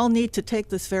we all need to take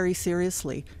this very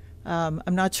seriously. I'm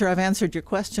not sure I've answered your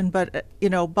question, but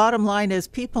bottom line is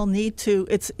people need to.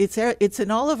 It's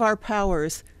in all of our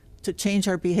powers to change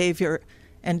our behavior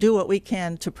and do what we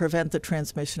can to prevent the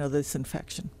transmission of this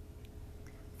infection.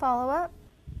 Follow up.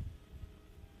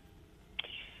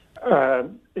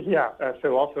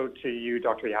 So also to you,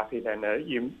 Dr. Yaffe, then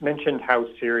you mentioned how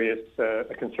serious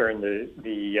a concern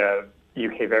the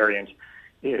UK variant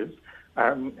is.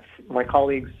 My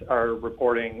colleagues are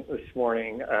reporting this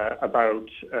morning about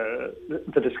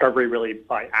the discovery, really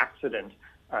by accident,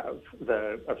 of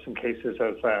some cases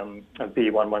of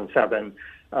B117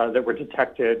 that were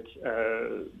detected,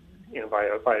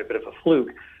 by a bit of a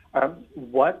fluke.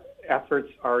 What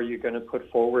efforts are you going to put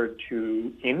forward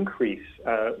to increase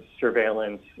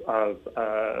surveillance of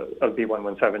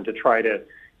B117 to try to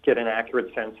get an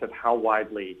accurate sense of how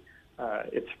widely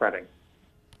it's spreading?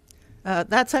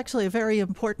 That's actually a very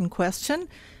important question,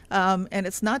 and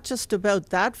it's not just about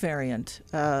that variant.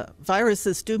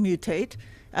 Viruses do mutate.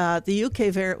 The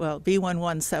UK variant,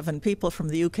 B117, people from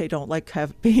the UK don't like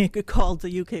being called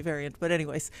the UK variant, but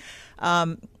anyways.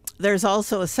 There's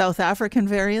also a South African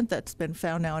variant that's been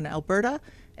found now in Alberta,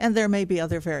 and there may be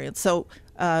other variants. So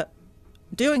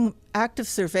doing active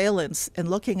surveillance and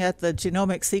looking at the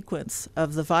genomic sequence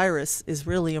of the virus is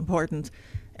really important.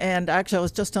 And actually, I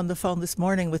was just on the phone this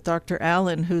morning with Dr.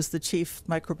 Allen, who's the chief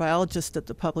microbiologist at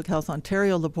the Public Health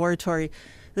Ontario Laboratory.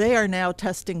 They are now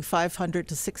testing 500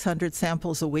 to 600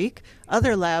 samples a week.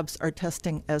 Other labs are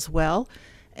testing as well.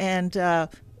 And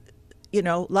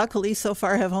luckily so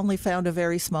far have only found a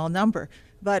very small number,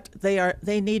 but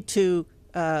they need to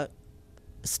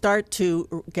start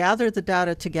to gather the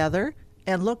data together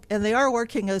and look, and they are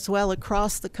working as well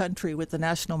across the country with the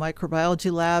National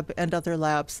Microbiology Lab and other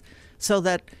labs so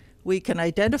that we can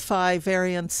identify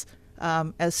variants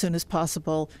as soon as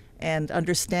possible and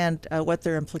understand what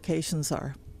their implications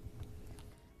are.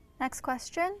 Next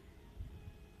question.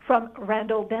 From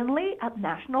Randall Denley at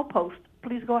National Post.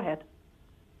 Please go ahead.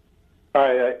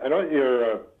 Hi, I know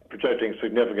you're projecting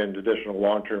significant additional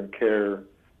long-term care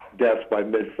deaths by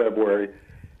mid-February.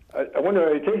 I wonder,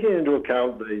 are you taking into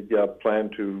account the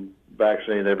plan to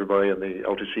vaccinate everybody in the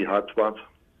LTC hotspots?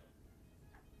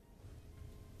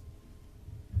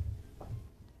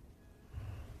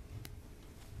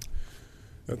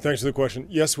 Thanks for the question.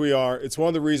 Yes, we are. It's one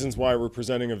of the reasons why we're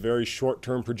presenting a very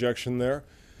short-term projection there.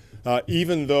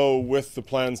 Even though with the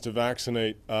plans to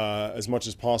vaccinate as much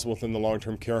as possible within the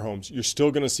long-term care homes, you're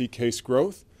still going to see case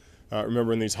growth.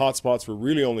 Remember, in these hotspots, we're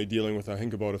really only dealing with, I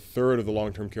think, about a third of the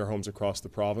long-term care homes across the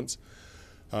province.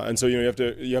 And so you have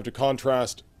to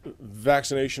contrast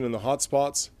vaccination in the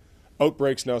hotspots,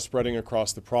 outbreaks now spreading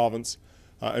across the province.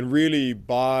 And really,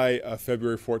 by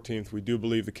February 14th, we do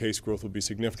believe the case growth will be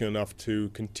significant enough to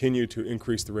continue to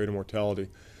increase the rate of mortality.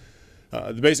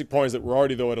 The basic point is that we're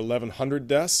already, though, at 1,100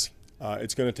 deaths.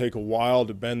 It's going to take a while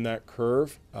to bend that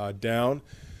curve down.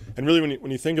 And really,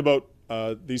 when you think about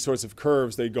these sorts of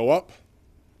curves, they go up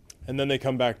and then they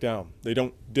come back down. They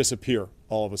don't disappear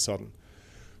all of a sudden.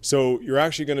 So you're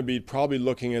actually going to be probably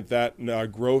looking at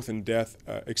that growth in death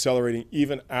accelerating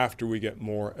even after we get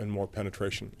more and more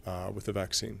penetration with the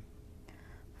vaccine.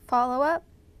 Follow-up?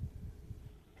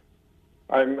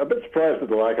 I'm a bit surprised at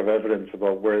the lack of evidence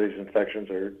about where these infections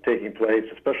are taking place,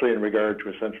 especially in regard to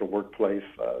essential workplaces.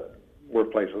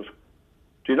 Do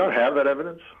you not have that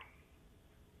evidence?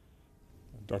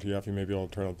 Dr. Yaffe, maybe I'll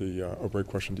turn out the outbreak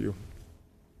question to you.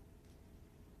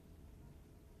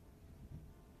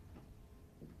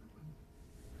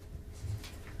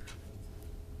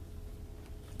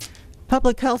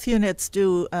 Public health units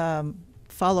do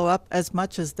follow up as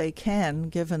much as they can,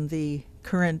 given the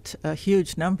current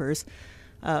huge numbers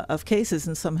of cases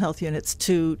in some health units,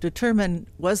 to determine,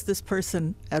 was this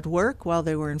person at work while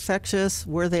they were infectious?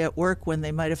 Were they at work when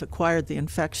they might have acquired the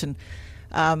infection?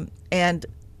 And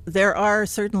there are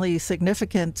certainly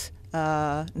significant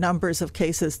numbers of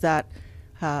cases that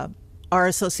are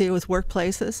associated with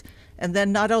workplaces. And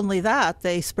then not only that,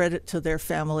 they spread it to their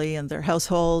family and their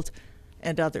household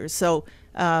and others. So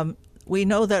we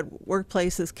know that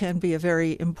workplaces can be a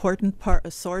very important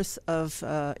a source of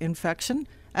infection,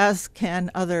 as can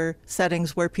other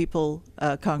settings where people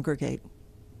congregate.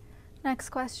 Next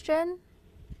question.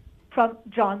 From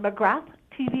John McGrath,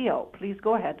 TVO. Please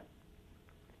go ahead.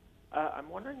 I'm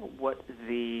wondering what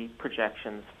the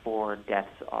projections for deaths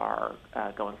are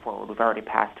going forward. We've already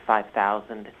passed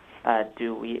 5,000.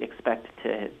 Do we expect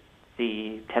to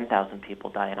see 10,000 people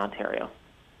die in Ontario?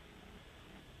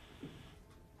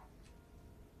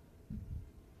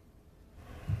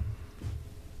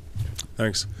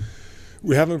 Thanks.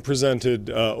 We haven't presented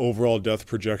overall death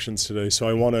projections today, so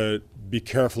I want to be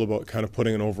careful about kind of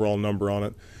putting an overall number on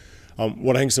it.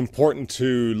 What I think is important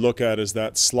to look at is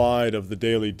that slide of the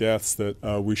daily deaths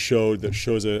that we showed, that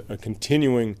shows a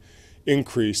continuing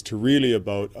increase to really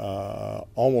about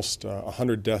almost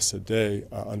 100 deaths a day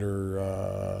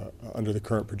under the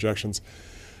current projections.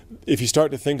 If you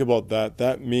start to think about that,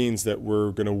 that means that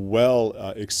we're going to well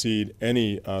exceed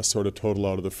any sort of total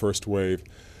out of the first wave.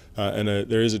 And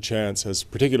there is a chance,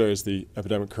 particularly as the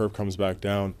epidemic curve comes back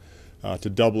down, to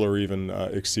double or even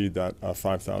exceed that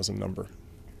 5,000 number.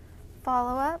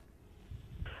 Follow-up?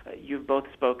 You've both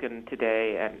spoken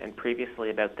today and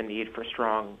previously about the need for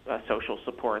strong social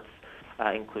supports,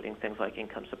 including things like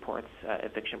income supports,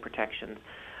 eviction protections.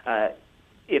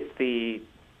 If the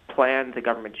plan the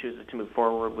government chooses to move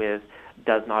forward with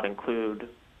does not include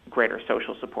greater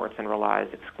social supports and relies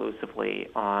exclusively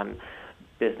on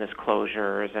business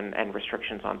closures and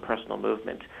restrictions on personal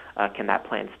movement, can that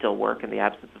plan still work in the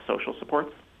absence of social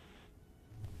supports?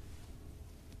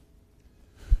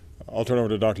 I'll turn over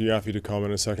to Dr. Yaffe to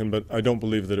comment in a second, but I don't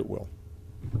believe that it will.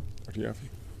 Dr. Yaffe.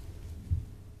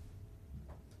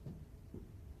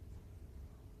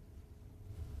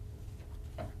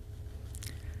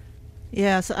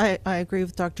 Yes, I agree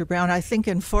with Dr. Brown. I think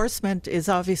enforcement is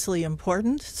obviously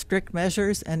important, strict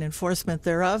measures and enforcement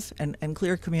thereof, and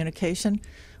clear communication,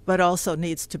 but also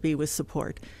needs to be with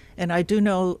support. And I do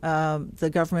know the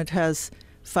government has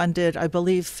funded, I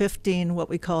believe, 15 what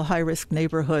we call high-risk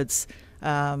neighborhoods,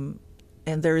 and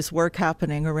there is work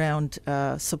happening around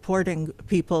supporting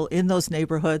people in those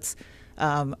neighborhoods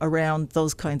around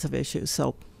those kinds of issues.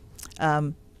 So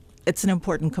it's an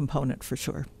important component for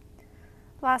sure.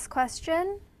 Last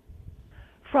question.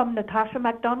 From Natasha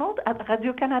MacDonald at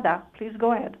Radio-Canada. Please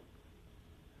go ahead.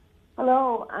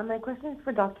 Hello. My question is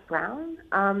for Dr. Brown.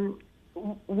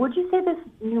 Would you say this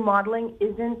new modeling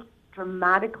isn't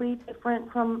dramatically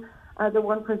different from the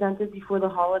one presented before the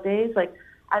holidays? Like,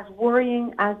 as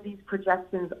worrying as these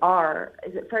projections are,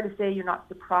 is it fair to say you're not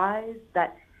surprised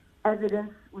that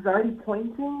evidence was already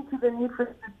pointing to the need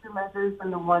for stricter measures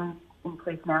than the ones in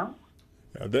place now?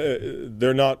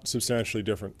 They're not substantially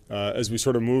different. As we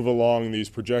sort of move along these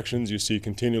projections, you see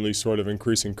continually sort of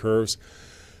increasing curves,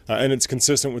 and it's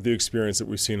consistent with the experience that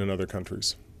we've seen in other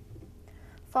countries.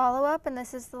 Follow-up, and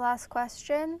this is the last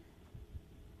question.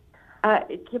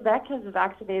 Quebec has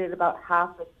vaccinated about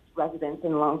half its residents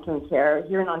in long-term care.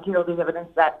 Here in Ontario, there's evidence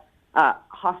that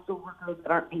hospital workers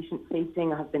that aren't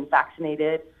patient-facing have been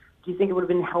vaccinated. Do you think it would have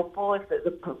been helpful if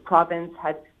the province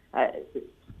had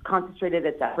concentrated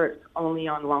its efforts only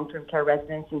on long-term care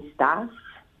residents and staff?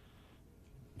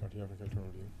 Dr. Yaffe, I'll turn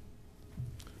over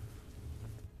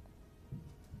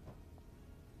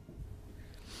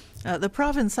to you. The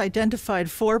province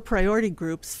identified 4 priority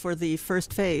groups for the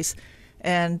first phase,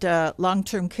 and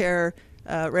long-term care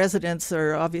residents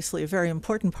are obviously a very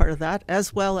important part of that,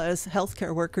 as well as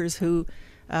healthcare workers who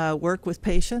work with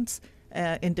patients,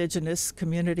 Indigenous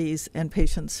communities, and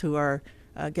patients who are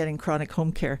getting chronic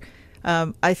home care.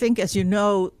 I think, as you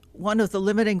know, one of the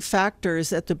limiting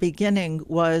factors at the beginning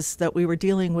was that we were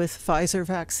dealing with Pfizer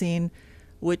vaccine,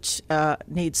 which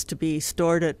needs to be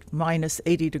stored at minus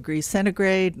 80 degrees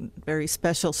centigrade, very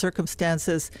special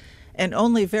circumstances. And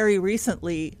only very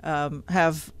recently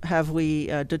have we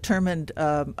determined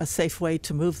a safe way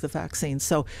to move the vaccine.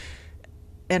 So,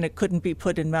 and it couldn't be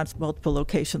put in multiple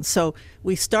locations. So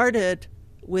we started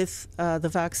with the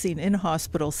vaccine in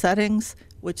hospital settings,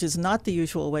 which is not the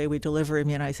usual way we deliver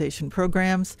immunization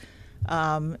programs.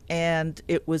 And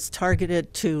it was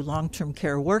targeted to long-term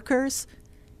care workers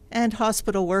and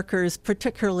hospital workers,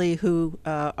 particularly who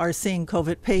are seeing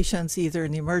COVID patients either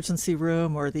in the emergency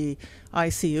room or the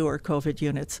ICU or COVID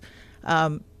units.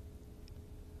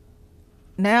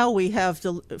 Now we have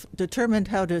determined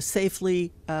how to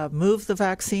safely move the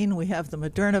vaccine. We have the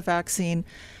Moderna vaccine,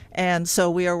 and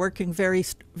so we are working very,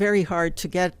 very hard to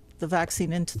get the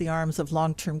vaccine into the arms of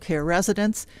long-term care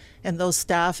residents and those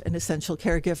staff and essential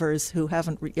caregivers who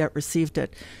haven't yet received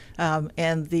it.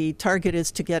 And the target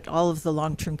is to get all of the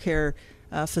long-term care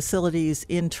facilities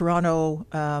in Toronto,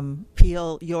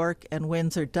 Peel, York, and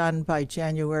Windsor done by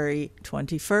January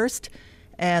 21st,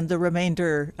 and the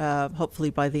remainder hopefully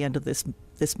by the end of this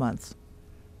month.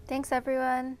 Thanks,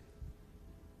 everyone.